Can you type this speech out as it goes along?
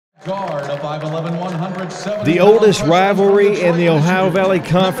Guard of 5'11", 170. The oldest rivalry in the Ohio Valley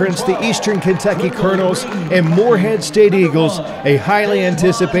Conference, the Eastern Kentucky Colonels and Morehead State Eagles, a highly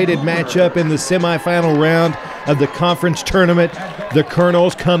anticipated matchup in the semifinal round of the conference tournament. The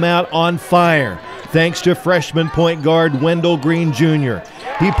Colonels come out on fire thanks to freshman point guard Wendell Green Jr.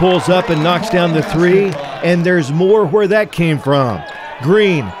 He pulls up and knocks down the three, and there's more where that came from.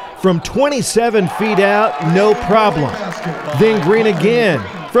 Green from 27 feet out, no problem. Then Green again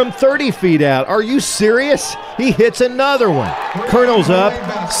from 30 feet out. Are you serious? He hits another one. Colonels up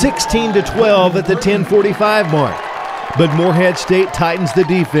 16-12 at the 10:45 mark. But Morehead State tightens the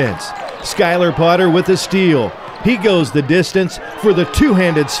defense. Skylar Potter with a steal. He goes the distance for the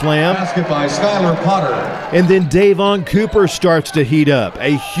two-handed slam. Basket by Skylar Potter. And then Davon Cooper starts to heat up.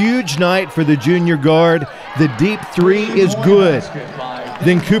 A huge night for the junior guard. The deep three is good.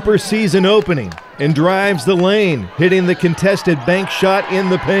 Then Cooper sees an opening and drives the lane, hitting the contested bank shot in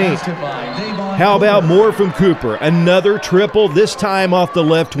the paint. How about more from Cooper? Another triple, this time off the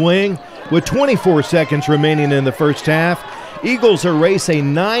left wing. With 24 seconds remaining in the first half, Eagles erase a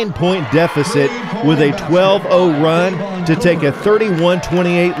 9-point deficit with a 12-0 run to take a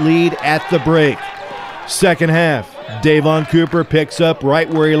 31-28 lead at the break. Second half, Davon Cooper picks up right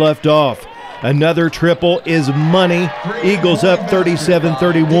where he left off. Another triple is money. Eagles up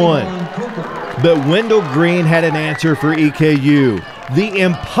 37-31. But Wendell Green had an answer for EKU. The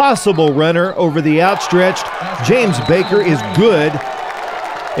impossible runner over the outstretched James Baker is good.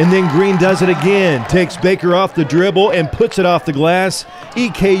 And then Green does it again, takes Baker off the dribble and puts it off the glass.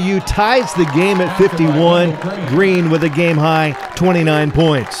 EKU ties the game at 51. Green with a game-high 29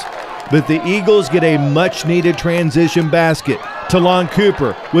 points. But the Eagles get a much-needed transition basket. Talon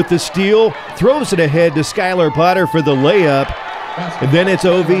Cooper with the steal, throws it ahead to Skylar Potter for the layup. And then it's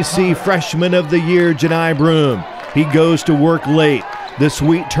OVC Freshman of the Year, Janai Broom. He goes to work late. The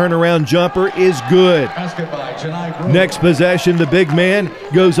sweet turnaround jumper is good. Next possession, the big man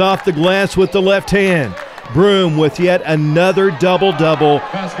goes off the glass with the left hand. Broom with yet another double-double,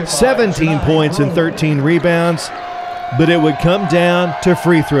 17 points and 13 rebounds. But it would come down to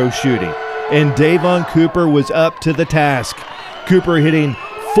free throw shooting, and Davon Cooper was up to the task. Cooper hitting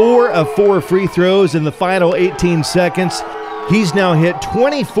 4 of 4 free throws in the final 18 seconds. He's now hit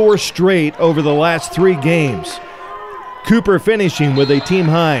 24 straight over the last 3 games. Cooper finishing with a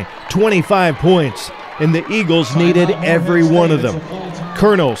team-high 25 points, and the Eagles needed every one of them.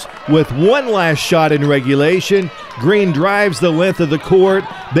 Colonels with one last shot in regulation. Green drives the length of the court,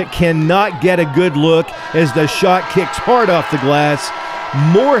 but cannot get a good look as the shot kicks hard off the glass.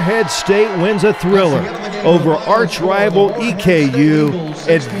 Morehead State wins a thriller over arch-rival EKU,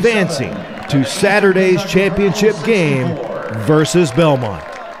 advancing to Saturday's championship game versus Belmont.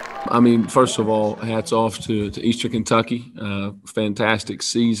 I mean, first of all, hats off to Eastern Kentucky. Fantastic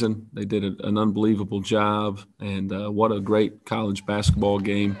season. They did an unbelievable job, and what a great college basketball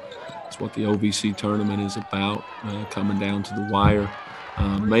game. It's what the OVC Tournament is about, coming down to the wire.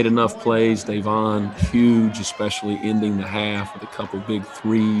 Made enough plays. Davon, huge, especially ending the half with a couple big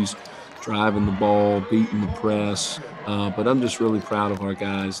threes, driving the ball, beating the press. But I'm just really proud of our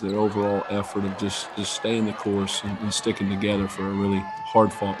guys, their overall effort of just staying the course and sticking together for a really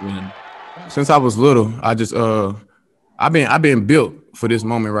hard-fought win. Since I was little, I've been built for this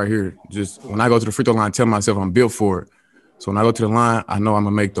moment right here. Just when I go to the free throw line, I tell myself I'm built for it. So when I go to the line, I know I'm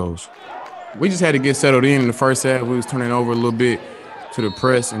gonna make those. We just had to get settled in the first half. We was turning over a little bit to the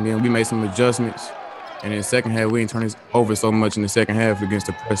press, and then we made some adjustments. And in the second half, we didn't turn this over so much in the second half against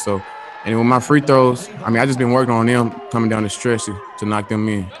the press. So, and with my free throws, I just been working on them coming down the stretch to knock them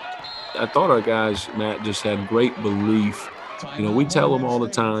in. I thought our guys, Matt, just had great belief. You know, we tell them all the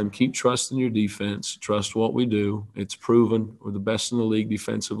time, keep trusting your defense, trust what we do. It's proven we're the best in the league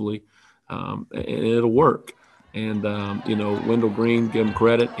defensively, and it'll work. And, you know, Wendell Green, give him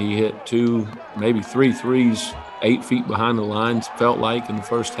credit. He hit 2, maybe 3 threes, 8 feet behind the lines, felt like, in the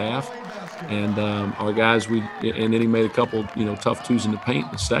first half. And our guys, and then he made a couple, you know, tough twos in the paint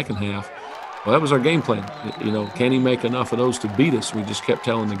in the second half. Well, that was our game plan. You know, can he make enough of those to beat us? We just kept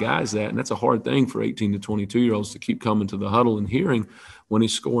telling the guys that, and that's a hard thing for 18 to 22-year-olds to keep coming to the huddle and hearing when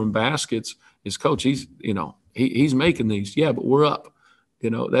he's scoring baskets. His coach, he's making these. Yeah, but we're up. You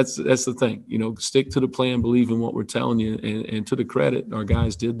know, that's the thing. You know, stick to the plan, believe in what we're telling you, and to the credit, our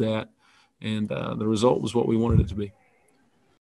guys did that, and the result was what we wanted it to be.